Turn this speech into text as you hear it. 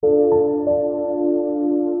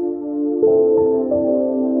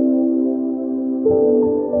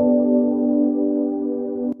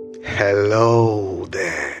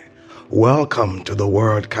Welcome to the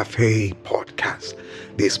Word Cafe podcast.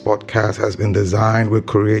 This podcast has been designed with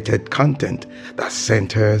created content that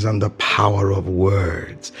centers on the power of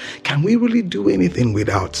words. Can we really do anything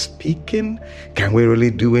without speaking? Can we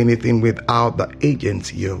really do anything without the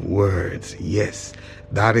agency of words? Yes,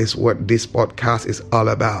 that is what this podcast is all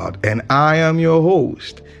about. And I am your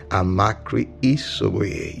host, Amakri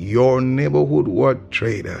Isobe, your neighborhood word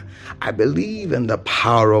trader. I believe in the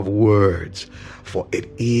power of words, for it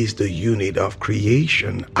is the unit of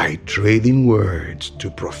creation. I trade in words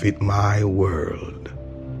to profit my world.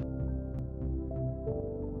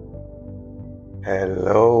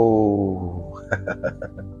 Hello.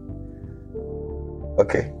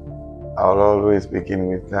 Okay, I'll always begin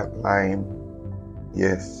with that line.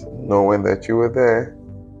 Yes, knowing that you were there.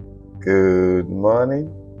 Good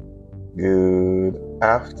morning. Good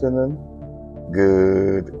afternoon,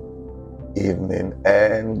 good evening,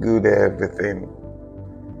 and good everything.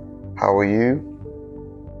 How are you?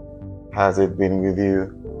 How's it been with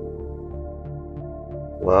you?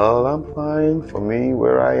 Well, I'm fine. For me,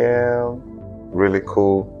 where I am, really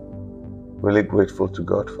cool. Really grateful to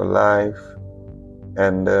God for life.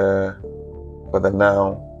 And for the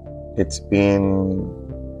now, it's been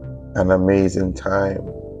an amazing time.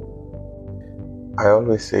 I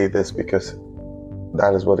always say this because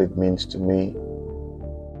that is what it means to me.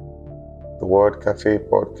 The Word Cafe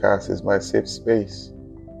podcast is my safe space.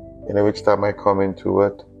 Each time I come into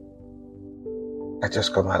it, I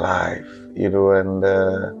just come alive, and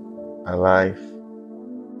alive.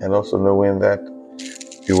 And also knowing that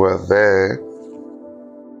you are there,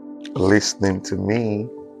 listening to me,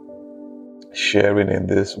 sharing in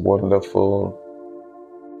this wonderful,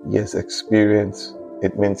 experience.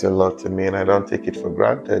 It means a lot to me, and I don't take it for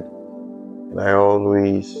granted. And I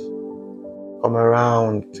always come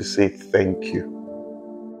around to say thank you.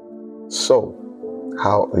 So,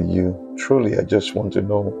 how are you? Truly, I just want to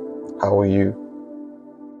know, how are you?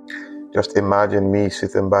 Just imagine me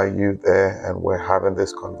sitting by you there, and we're having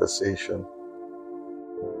this conversation.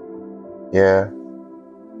 Yeah.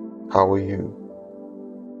 How are you?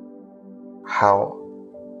 How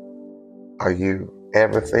are you?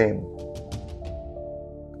 Everything.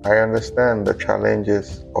 I understand the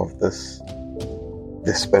challenges of this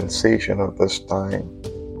dispensation of this time,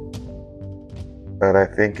 but I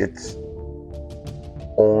think it's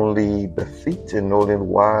only befitting, only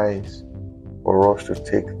wise for us to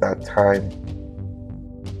take that time,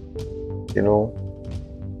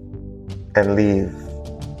 and live.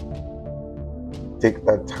 Take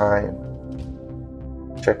that time,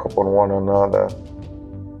 check up on one another.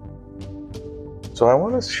 So I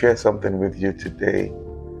want to share something with you today,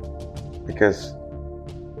 because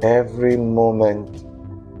every moment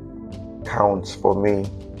counts for me.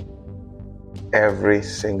 Every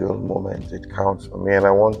single moment, it counts for me. And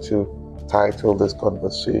I want to title this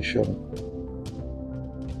conversation,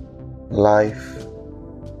 Life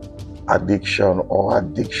Addiction or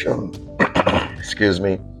Addiction. Excuse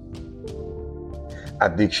me.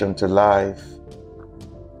 Addiction to life,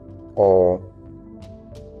 or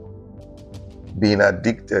being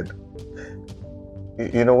addicted.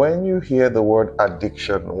 When you hear the word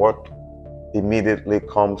addiction, what immediately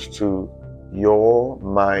comes to your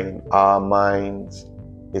mind, our minds,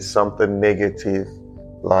 is something negative,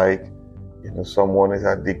 like, someone is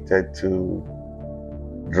addicted to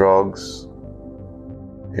drugs,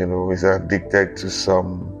 is addicted to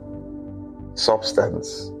some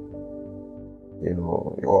substance,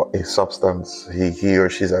 or a substance he or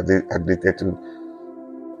she's addicted to,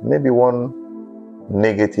 maybe one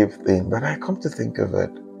negative thing. But I come to think of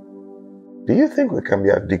it, do you think we can be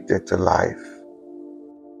addicted to life?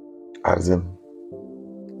 As in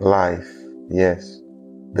life, yes.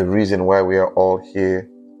 The reason why we are all here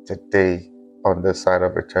today on this side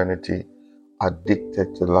of eternity,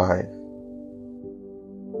 addicted to life.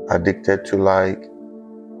 Addicted to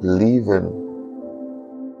living.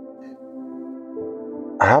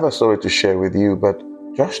 I have a story to share with you, but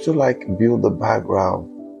just to build the background.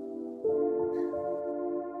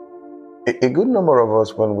 A good number of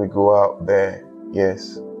us, when we go out there,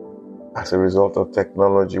 yes, as a result of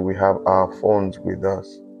technology, we have our phones with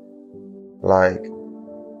us.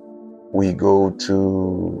 We go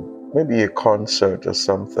to maybe a concert or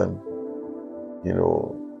something,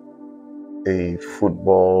 a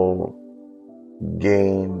football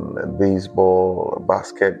game, a baseball, a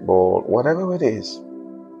basketball, whatever it is.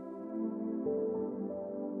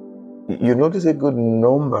 You notice a good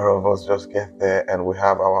number of us just get there and we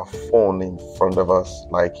have our phone in front of us,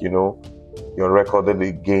 you're recording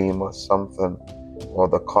a game or something, or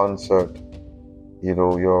the concert,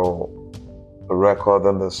 you're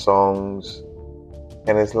recording the songs,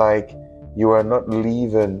 and it's like you are not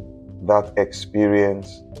living that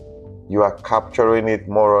experience. You are capturing it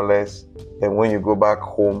more or less. And when you go back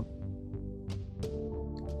home,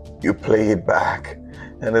 you play it back.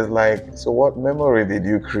 And it's like, so what memory did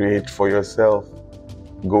you create for yourself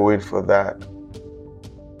going for that?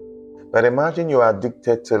 But imagine you're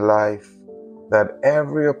addicted to life, that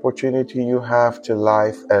every opportunity you have to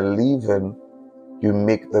life and living, you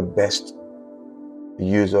make the best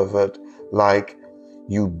use of it. Like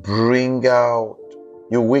you bring out,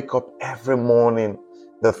 you wake up every morning,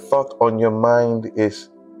 the thought on your mind is,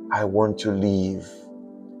 I want to live.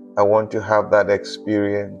 I want to have that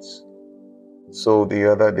experience. So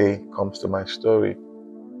the other day comes to my story.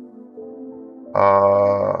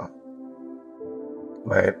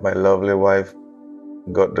 My lovely wife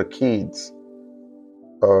got the kids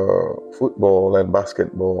football and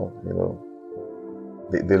basketball.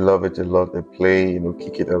 They love it a lot. They play,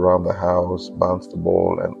 kick it around the house, bounce the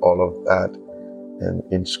ball, and all of that. And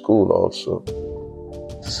in school also.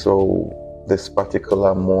 So this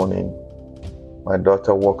particular morning, my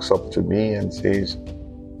daughter walks up to me and says,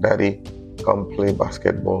 Daddy, come play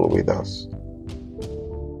basketball with us.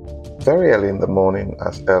 Very early in the morning,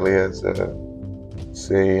 as early as, I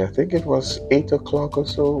think it was 8 o'clock or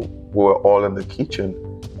so, we were all in the kitchen.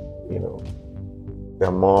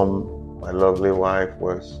 Their mom, my lovely wife,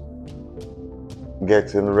 was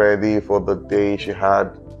getting ready for the day. She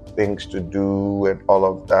had things to do and all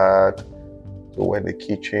of that. So we're in the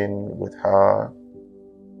kitchen with her.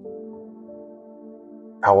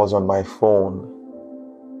 I was on my phone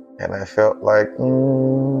and I felt like,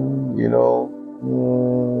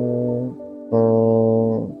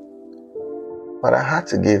 but I had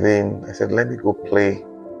to give in. I said, let me go play,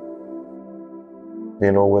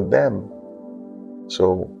 with them.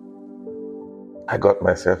 So I got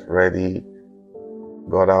myself ready,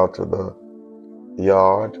 got out to the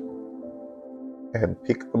yard and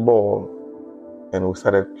picked the ball, and we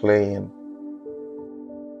started playing.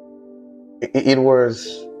 It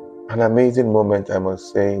was an amazing moment, I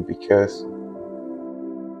must say, because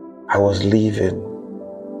I was leaving.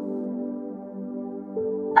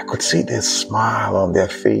 I could see the smile on their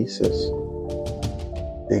faces,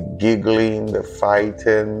 the giggling, the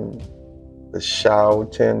fighting, the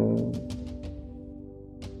shouting.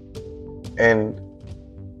 And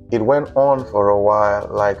it went on for a while,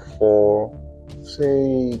 like for,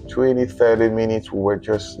 say, 20, 30 minutes, we were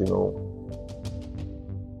just,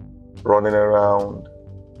 running around,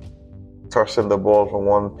 tossing the ball from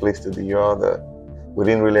one place to the other. We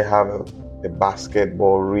didn't really have a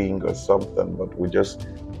basketball ring or something, but we just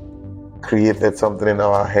created something in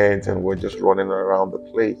our heads and we're just running around the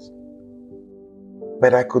place.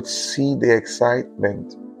 But I could see the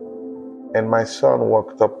excitement. And my son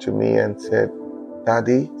walked up to me and said,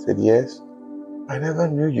 Daddy, I said, yes, I never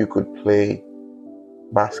knew you could play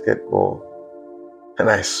basketball. And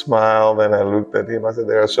I smiled and I looked at him. I said,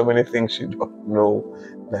 there are so many things you don't know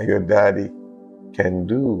that your daddy can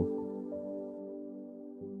do.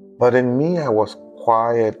 But in me, I was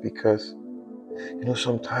quiet because,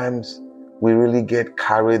 sometimes we really get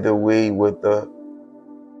carried away with the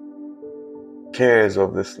cares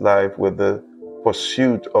of this life, with the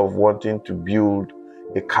pursuit of wanting to build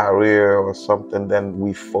a career or something, then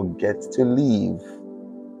we forget to live.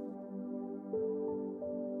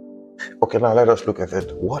 Okay, now let us look at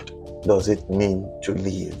it. What does it mean to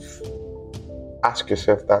live? Ask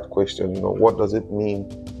yourself that question. What does it mean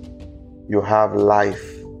you have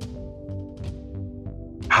life?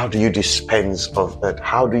 How do you dispense of it?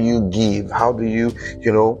 How do you give? How do you,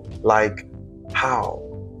 how?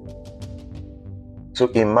 So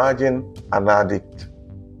imagine an addict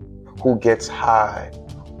who gets high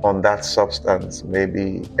on that substance,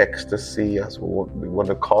 maybe ecstasy, as we want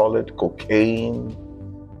to call it, cocaine,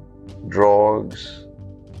 drugs,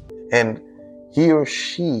 and he or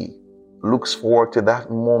she looks forward to that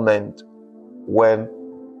moment when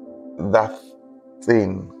that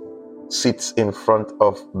thing sits in front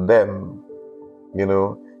of them,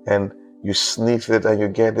 and you sniff it and you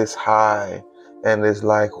get this high, and it's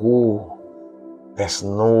like, ooh, there's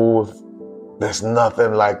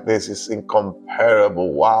nothing like this. It's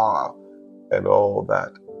incomparable. Wow. And all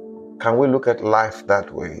that. Can we look at life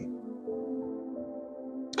that way?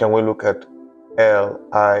 Can we look at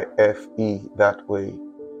LIFE that way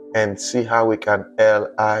and see how we can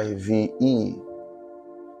LIVE,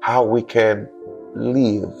 how we can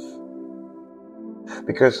live?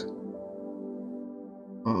 Because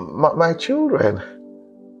my children,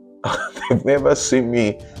 they've never seen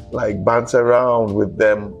me like bounce around with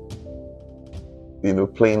them,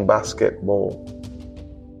 playing basketball.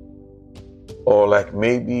 Or like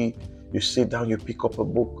maybe you sit down, you pick up a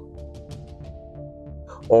book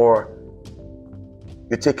Or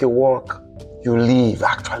you take a walk, you leave,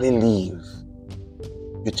 actually leave.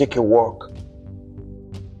 You take a walk,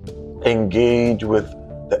 engage with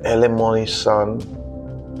the early morning sun,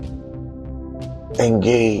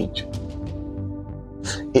 engage.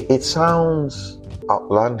 It sounds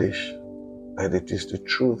outlandish, but it is the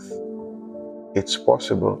truth. It's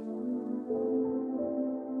possible.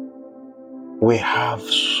 We have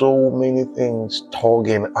so many things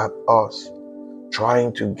tugging at us,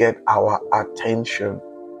 trying to get our attention.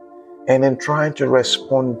 And in trying to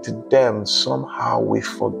respond to them, somehow we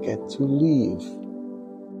forget to live.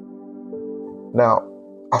 Now,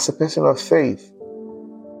 as a person of faith,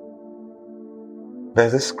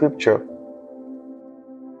 there's a scripture,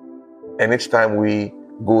 and each time we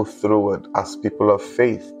go through it as people of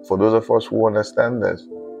faith, for those of us who understand this,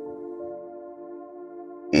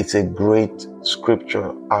 it's a great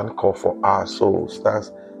scripture anchor for our souls.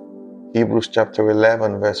 That's Hebrews chapter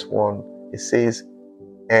 11, verse 1. It says,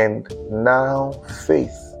 and now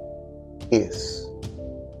faith is.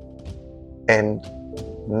 And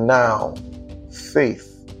now faith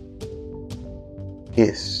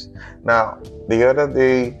is. Now, the other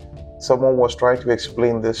day, someone was trying to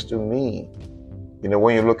explain this to me.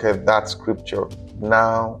 When you look at that scripture,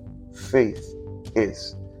 now faith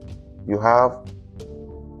is. You have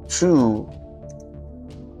two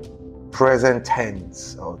present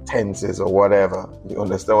tense or tenses or whatever. You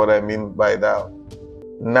understand what I mean by that?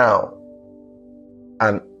 Now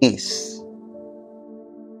and is.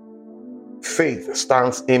 Faith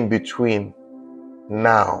stands in between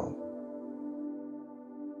now,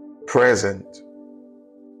 present,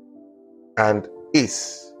 and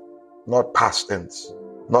is. Not past tense,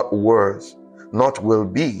 not words, not will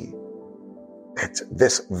be, at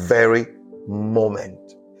this very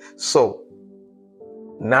moment. So,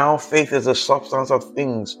 now faith is the substance of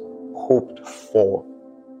things hoped for,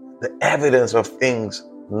 the evidence of things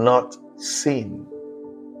not seen.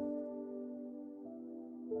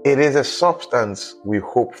 It is a substance we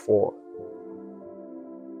hope for.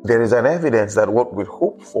 There is an evidence that what we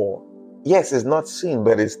hope for, yes, it's not seen,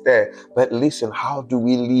 but it's there. But listen, how do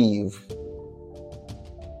we live?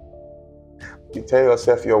 You tell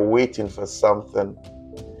yourself you're waiting for something,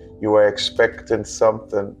 you are expecting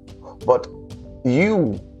something, but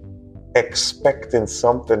you expecting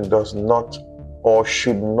something does not or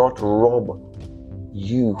should not rob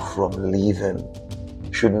you from living,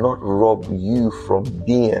 should not rob you from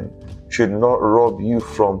being, should not rob you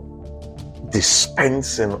from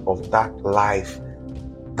dispensing of that life,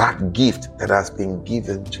 that gift that has been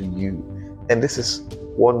given to you. And this is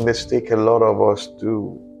one mistake a lot of us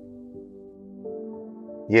do.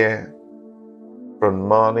 Yeah, from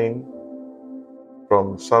morning,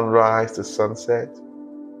 from sunrise to sunset,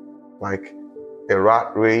 like a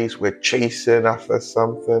rat race, we're chasing after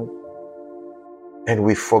something, and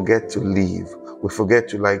we forget to live. We forget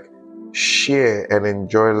to share and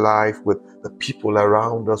enjoy life with the people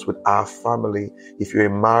around us, with our family. If you're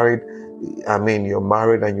married, you're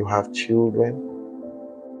married and you have children.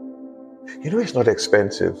 It's not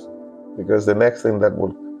expensive, because the next thing that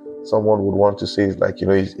someone would want to say is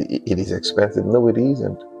it is expensive. No, it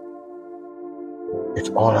isn't. It's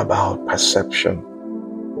all about perception.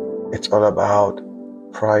 It's all about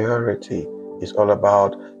priority. It's all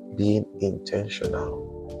about being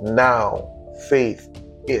intentional. Now, faith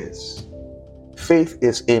is. Faith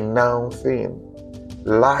is a now thing.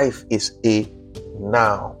 Life is a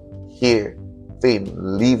now, here thing,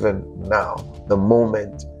 living now, the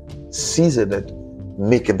moment, seizing it,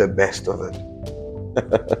 making the best of it.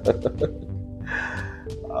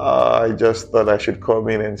 I just thought I should come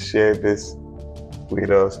in and share this with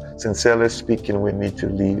us. Sincerely speaking, we need to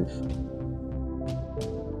live.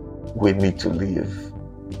 We need to live.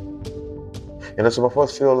 Some of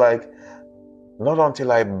us feel like, not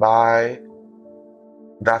until I buy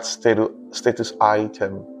that status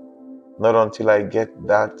item, not until I get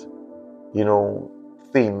that,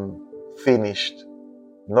 thing finished,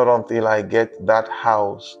 not until I get that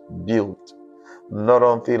house built, not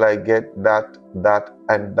until I get that,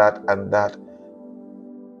 and that, and that.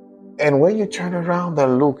 And when you turn around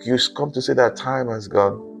and look, you come to see that time has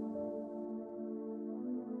gone.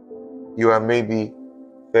 You are maybe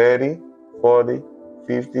 30, 40,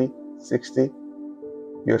 50, 60.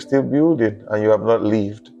 You're still building and you have not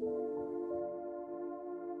lived.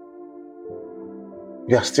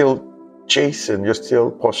 You are still chasing, you're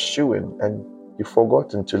still pursuing, and you've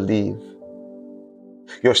forgotten to live.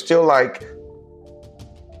 You're still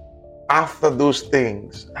after those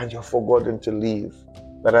things and you're forgotten to live.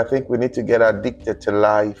 But I think we need to get addicted to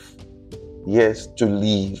life. Yes, to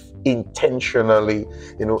live intentionally.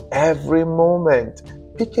 Every moment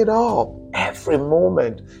Pick it up every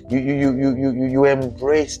moment. You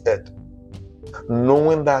embrace it,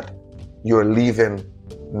 knowing that you're living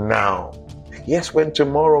now. Yes, when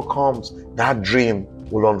tomorrow comes, that dream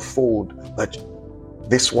will unfold. But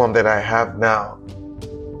this one that I have now,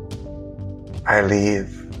 I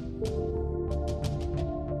live.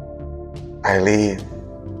 I live.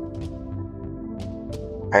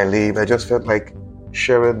 I live. I just felt like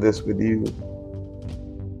sharing this with you.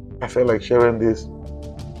 I felt like sharing this,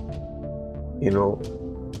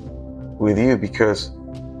 with you because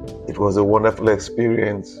it was a wonderful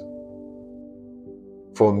experience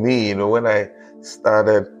for me, when I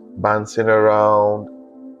started bouncing around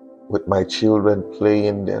with my children,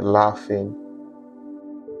 playing and laughing.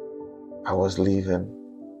 I was leaving.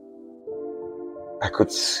 I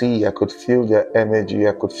could feel their energy,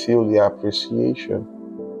 I could feel their appreciation.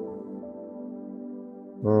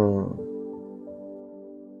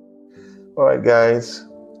 All right, guys,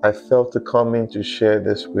 I felt to come in to share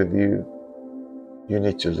this with you. You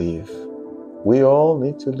need to leave. We all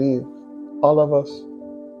need to leave. All of us.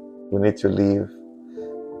 We need to leave.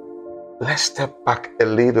 Let's step back a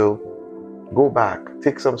little. Go back.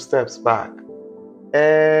 Take some steps back.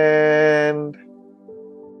 And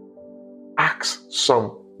ask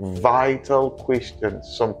some vital questions,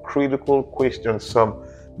 some critical questions, some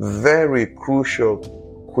very crucial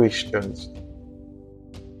questions.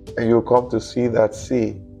 And you'll come to see that,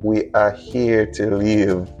 we are here to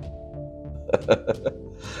live.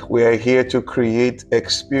 We are here to create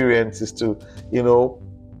experiences, to,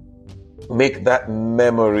 make that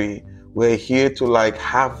memory. We're here to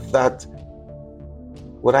have that,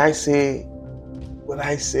 what I say,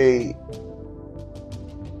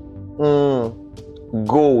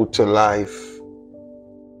 go to life.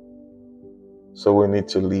 So we need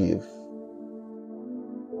to leave.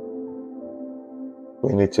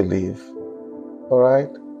 We need to leave. All right?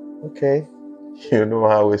 Okay. You know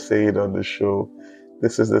how we say it on the show.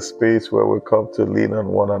 This is the space where we come to lean on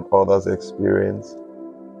one another's experience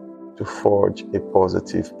to forge a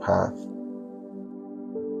positive path.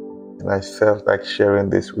 And I felt like sharing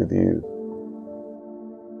this with you.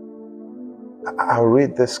 I'll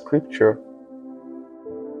read the scripture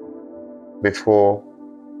before,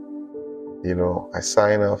 I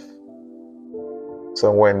sign off.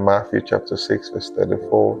 Somewhere in Matthew chapter 6, verse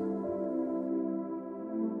 34.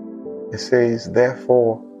 It says,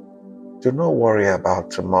 therefore, do not worry about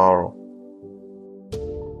tomorrow,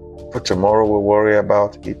 for tomorrow will worry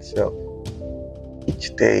about itself.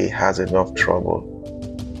 Each day has enough trouble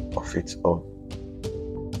of its own.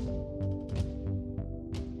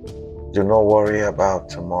 Do not worry about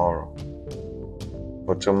tomorrow,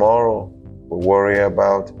 for tomorrow will worry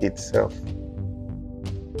about itself.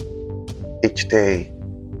 Each day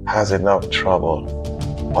has enough trouble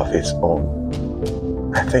of its own.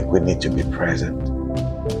 I think we need to be present.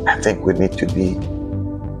 I think we need to be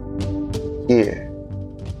here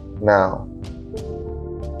now.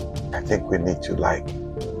 I think we need to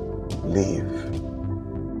live.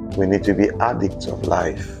 We need to be addicts of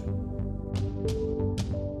life.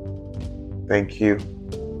 Thank you.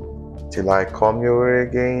 Till I come your way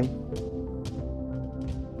again.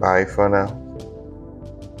 Bye for now.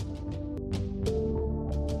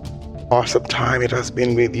 Awesome time it has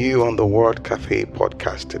been with you on the Word Cafe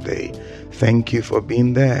podcast today. Thank you for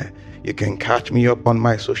being there. You can catch me up on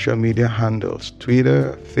my social media handles,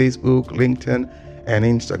 Twitter, Facebook, LinkedIn, and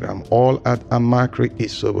Instagram, all at Amakri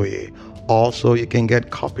Isoboye. Also, you can get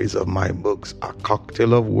copies of my books, A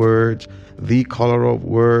Cocktail of Words, The Color of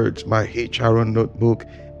Words, my HR notebook,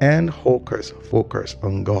 and Hocus Focus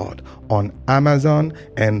on God on Amazon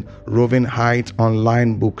and Roving Heights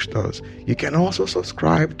online bookstores. You can also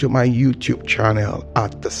subscribe to my YouTube channel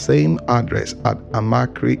at the same address at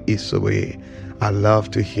Amakri Isoboye. I love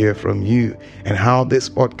to hear from you and how this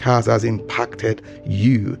podcast has impacted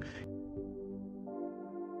you.